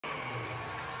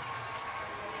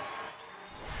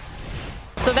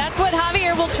So that's what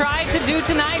Javier will try to do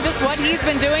tonight, just what he's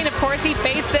been doing. Of course, he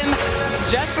faced them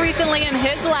just recently in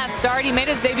his last start. He made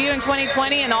his debut in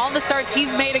 2020, and all the starts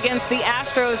he's made against the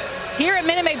Astros here at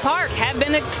Minute Maid Park have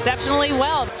been exceptionally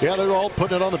well. Yeah, they're all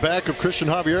putting it on the back of Christian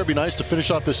Javier. It'd be nice to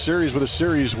finish off this series with a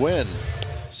series win.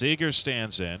 Seager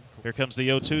stands in. Here comes the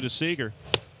 0-2 to Seager.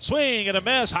 Swing and a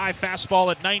miss. High fastball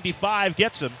at 95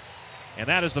 gets him. And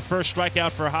that is the first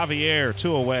strikeout for Javier,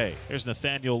 2 away. There's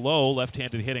Nathaniel Lowe,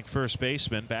 left-handed hitting first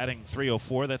baseman, batting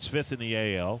 .304. That's 5th in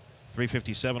the AL.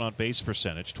 .357 on base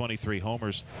percentage, 23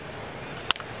 homers.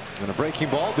 And a breaking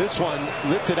ball. This one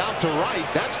lifted out to right.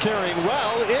 That's carrying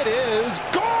well. It is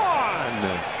gone.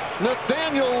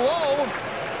 Nathaniel Lowe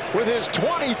with his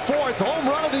 24th home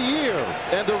run of the year.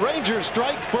 And the Rangers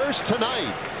strike first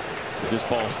tonight. This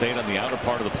ball stayed on the outer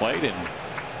part of the plate, and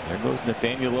there goes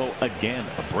Nathaniel Lowe again.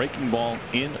 A breaking ball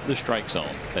in the strike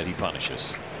zone that he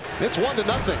punishes. It's 1-0.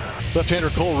 Left-hander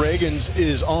Cole Reagans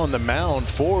is on the mound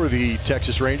for the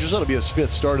Texas Rangers. That'll be his 5th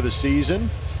start of the season.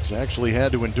 He's actually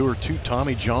had to endure 2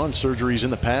 Tommy John surgeries in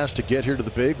the past to get here to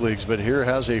the big leagues, but here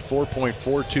has a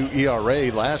 4.42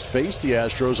 ERA. Last faced the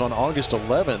Astros on August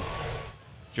 11th.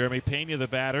 Jeremy Pena, the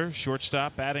batter,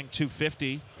 shortstop, batting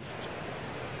 .250.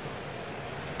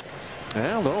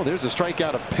 Well, no, there's a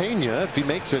strikeout of Pena. If he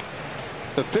makes it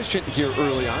efficient here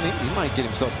early on, he might get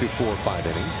himself through 4 or 5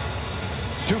 innings.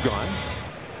 2 gone.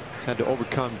 He's had to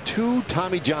overcome 2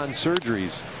 Tommy John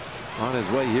surgeries on his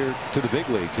way here to the big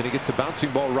leagues, and he gets a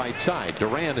bouncing ball right side.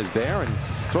 Duran is there and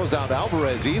throws out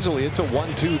Alvarez easily. It's a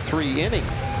 1-2-3 inning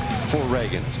for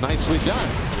Reagans. Nicely done.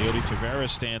 Leody Taveras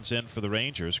stands in for the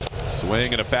Rangers.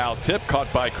 Swing and a foul tip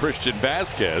caught by Christian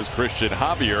Vasquez. Christian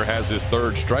Javier has his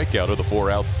 3rd strikeout of the 4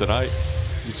 outs tonight.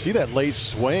 You'd see that late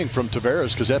swing from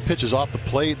Taveras because that pitch is off the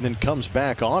plate and then comes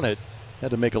back on it.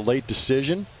 Had to make a late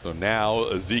decision. So now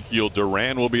Ezekiel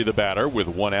Duran will be the batter with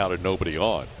 1 out and nobody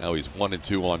on. Now he's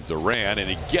 1-2 on Duran, and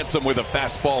he gets him with a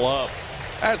fastball up.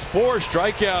 That's 4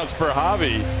 strikeouts for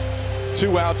Javi.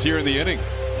 2 outs here in the inning.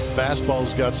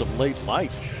 Fastball's got some late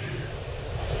life.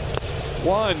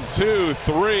 1, 2,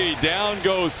 3. Down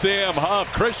goes Sam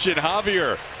Huff. Christian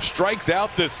Javier strikes out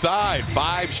this side.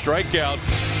 5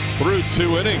 strikeouts through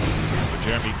 2 innings.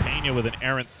 Jeremy Pena with an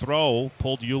errant throw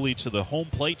pulled Yuli to the home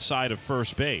plate side of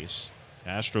first base.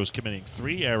 Astros committing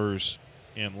 3 errors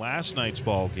in last night's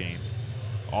ball game,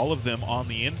 all of them on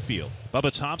the infield.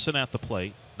 Bubba Thompson at the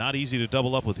plate. Not easy to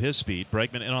double up with his speed.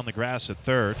 Bregman in on the grass at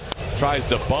 3rd. Tries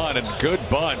to bunt, and good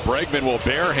bunt. Bregman will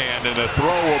barehand, and the throw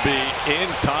will be in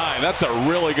time. That's a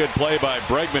really good play by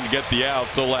Bregman to get the out.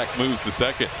 Solak moves to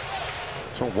 2nd.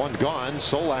 So 1 gone.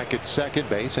 Solak at 2nd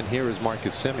base, and here is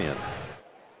Marcus Semien.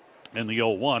 And the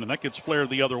 0-1, and that gets flared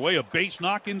the other way. A base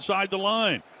knock inside the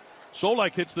line.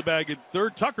 Solak hits the bag at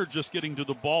 3rd. Tucker just getting to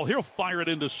the ball. He'll fire it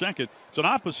into 2nd. It's an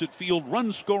opposite field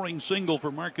run-scoring single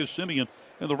for Marcus Semien,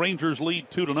 and the Rangers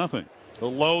lead 2-0. The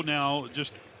Low now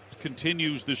just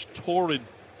continues this torrid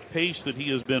pace that he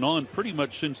has been on pretty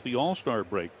much since the All-Star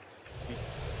break.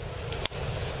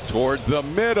 Towards the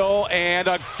middle, and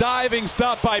a diving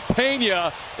stop by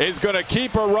Pena is going to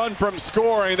keep a run from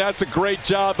scoring. That's a great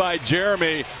job by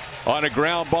Jeremy on a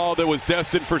ground ball that was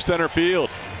destined for center field.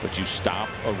 But you stop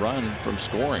a run from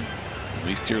scoring, at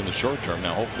least here in the short term.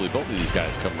 Now hopefully both of these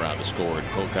guys come around to score, and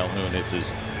Cole Calhoun hits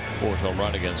his 4th home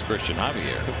run against Christian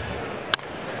Javier.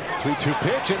 3-2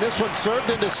 pitch, and this one served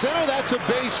into center. That's a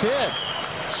base hit.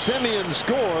 Semien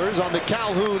scores on the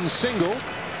Calhoun single.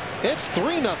 It's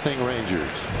 3-0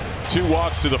 Rangers. 2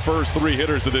 walks to the first 3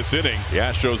 hitters of this inning. The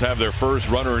Astros have their first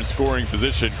runner in scoring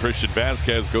position. Christian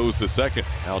Vasquez goes to 2nd.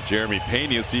 Now Jeremy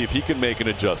Pena, see if he can make an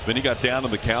adjustment. He got down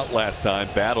in the count last time,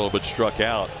 battled but struck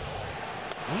out.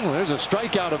 Oh, there's a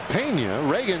strikeout of Pena.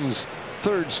 Reagan's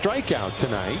 3rd strikeout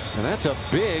tonight, and that's a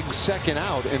big 2nd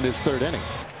out in this 3rd inning.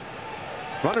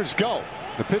 Runners go.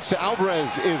 The pitch to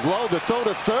Alvarez is low. The throw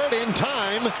to 3rd in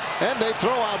time, and they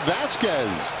throw out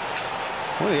Vasquez.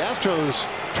 Well, the Astros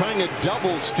trying a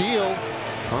double steal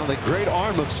on the great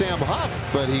arm of Sam Huff,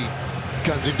 but he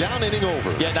guns him down, inning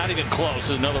over. Yeah, not even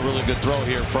close. Another really good throw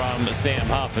here from Sam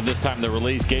Huff, and this time the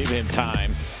release gave him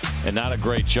time, and not a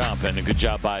great jump, and a good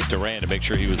job by Duran to make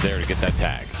sure he was there to get that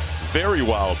tag. Very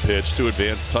wild pitch to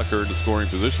advance Tucker into scoring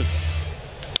position.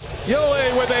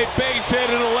 Yuli with a base hit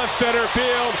into left center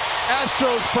field.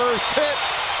 Astros first hit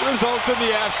results in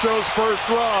the Astros first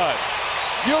run.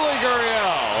 Yuli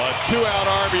Gurriel, a 2-out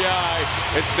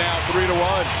RBI. It's now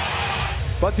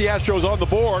 3-1. But the Astros on the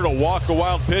board. A walk, a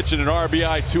wild pitch, and an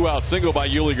RBI 2-out single by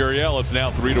Yuli Gurriel. It's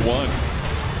now 3-1.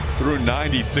 Threw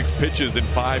 96 pitches in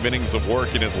 5 innings of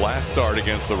work in his last start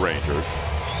against the Rangers.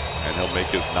 And he'll make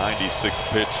his 96th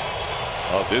pitch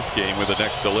of this game with the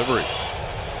next delivery.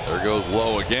 There goes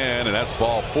low again, and that's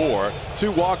ball 4.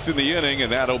 2 walks in the inning,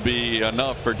 and that'll be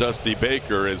enough for Dusty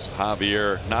Baker, as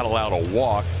Javier not allowed a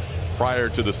walk prior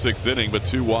to the 6th inning, but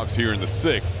 2 walks here in the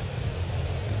 6th.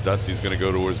 Dusty's going to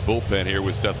go to his bullpen here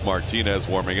with Seth Martinez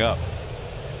warming up.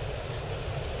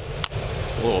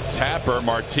 A little tapper,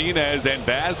 Martinez and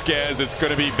Vasquez. It's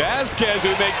going to be Vasquez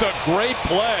who makes a great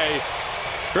play.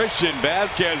 Christian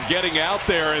Vasquez getting out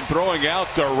there and throwing out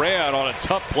Duran on a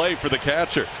tough play for the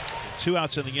catcher. 2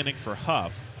 outs in the inning for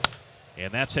Huff,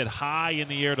 and that's hit high in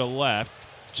the air to left.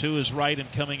 To his right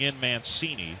and coming in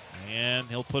Mancini, and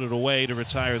he'll put it away to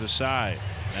retire the side.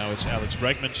 Now it's Alex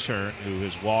Bregman's turn, who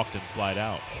has walked and flied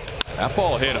out. That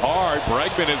ball hit hard.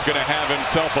 Bregman is going to have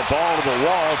himself a ball to the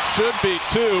wall. Should be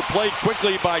 2. Played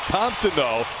quickly by Thompson,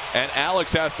 though, and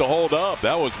Alex has to hold up.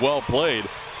 That was well played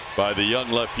by the young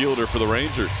left fielder for the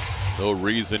Rangers. No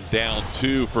reason down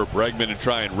 2 for Bregman to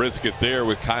try and risk it there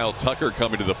with Kyle Tucker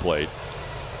coming to the plate.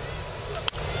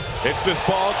 Hits this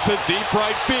ball to deep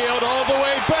right field, all the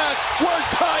way back. We're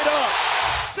tied up.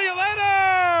 See you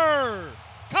later!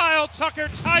 Kyle Tucker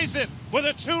ties it with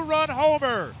a 2-run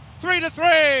homer.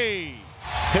 3-3.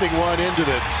 Hitting one into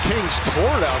the Kings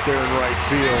court out there in right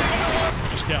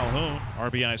field. Just Calhoun,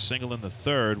 RBI single in the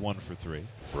 3rd, 1 for 3.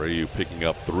 Abreu picking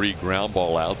up 3 ground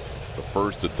ball outs. The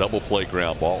first a double play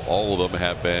ground ball. All of them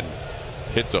have been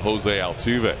hit to Jose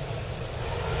Altuve.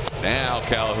 Now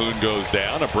Calhoun goes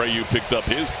down. Abreu picks up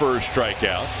his first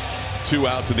strikeout. 2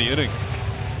 outs in the inning.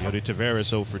 Yodi Taveras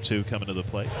 0 for 2 coming to the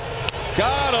plate.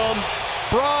 Got him.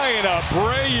 Brian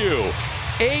Abreu.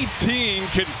 18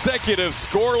 consecutive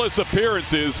scoreless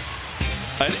appearances.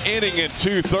 An inning and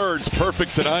 2/3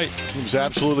 perfect tonight. It was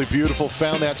absolutely beautiful.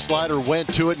 Found that slider,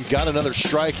 went to it, and got another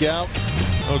strikeout.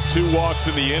 2 walks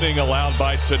in the inning allowed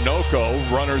by Tinoco.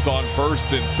 Runners on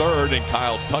 1st and 3rd, and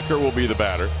Kyle Tucker will be the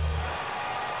batter.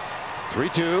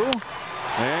 3-2.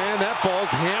 And that ball's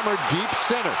hammered deep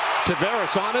center.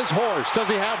 Taveras on his horse. Does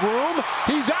he have room?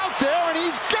 He's out there and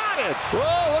he's got it.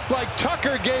 Well, looked like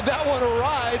Tucker gave that one a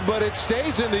ride, but it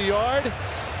stays in the yard.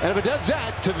 And if it does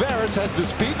that, Taveras has the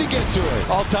speed to get to it.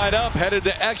 All tied up, headed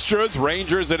to extras,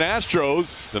 Rangers and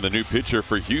Astros. Then the new pitcher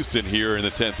for Houston here in the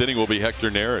 10th inning will be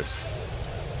Hector Neris.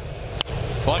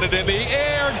 Bunted in the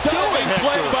air, diving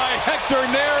play by Hector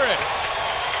Neris.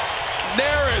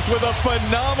 Neris with a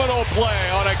phenomenal play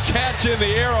on a catch in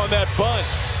the air on that bunt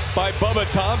by Bubba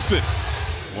Thompson.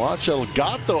 Watch El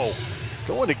Gato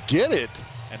going to get it.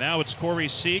 And now it's Corey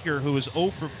Seager, who is 0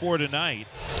 for 4 tonight.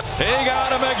 He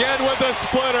got him again with a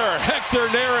splitter. Hector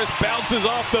Neris bounces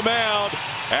off the mound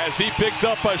as he picks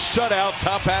up a shutout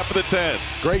top half of the 10th.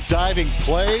 Great diving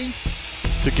play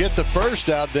to get the first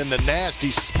out, then the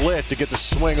nasty split to get the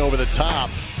swing over the top.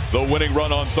 The winning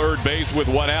run on 3rd base with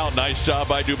 1 out. Nice job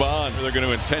by Dubon. They're going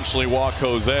to intentionally walk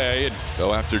Jose and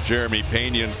go after Jeremy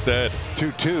Pena instead.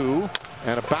 2-2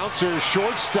 and a bouncer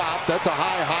shortstop. That's a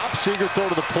high hop. Seager throw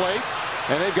to the plate.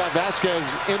 And they've got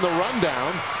Vasquez in the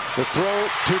rundown. The throw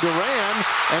to Duran,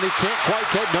 and he can't quite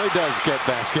get. No, he does get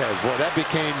Vasquez. Boy, that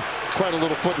became quite a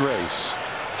little foot race.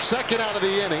 2nd out of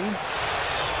the inning.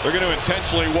 They're going to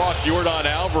intentionally walk Yordan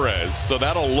Alvarez, so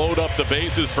that'll load up the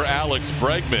bases for Alex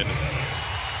Bregman.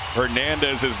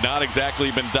 Hernandez has not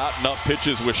exactly been dotting up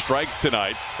pitches with strikes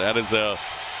tonight. That is a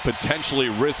potentially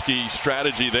risky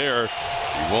strategy there.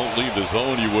 He won't leave the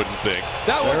zone, you wouldn't think.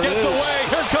 That one gets away.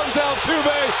 Here comes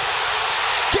Altuve.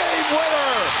 Game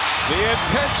winner! The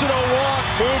intentional walk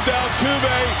moved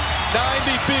Altuve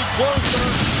 90 feet closer,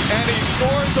 and he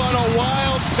scores on a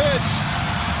wild pitch.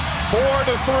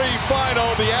 4-3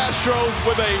 final. The Astros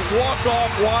with a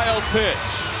walk-off wild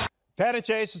pitch. Pat and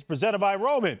Chase is presented by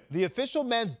Roman, the official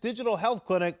men's digital health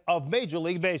clinic of Major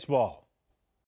League Baseball.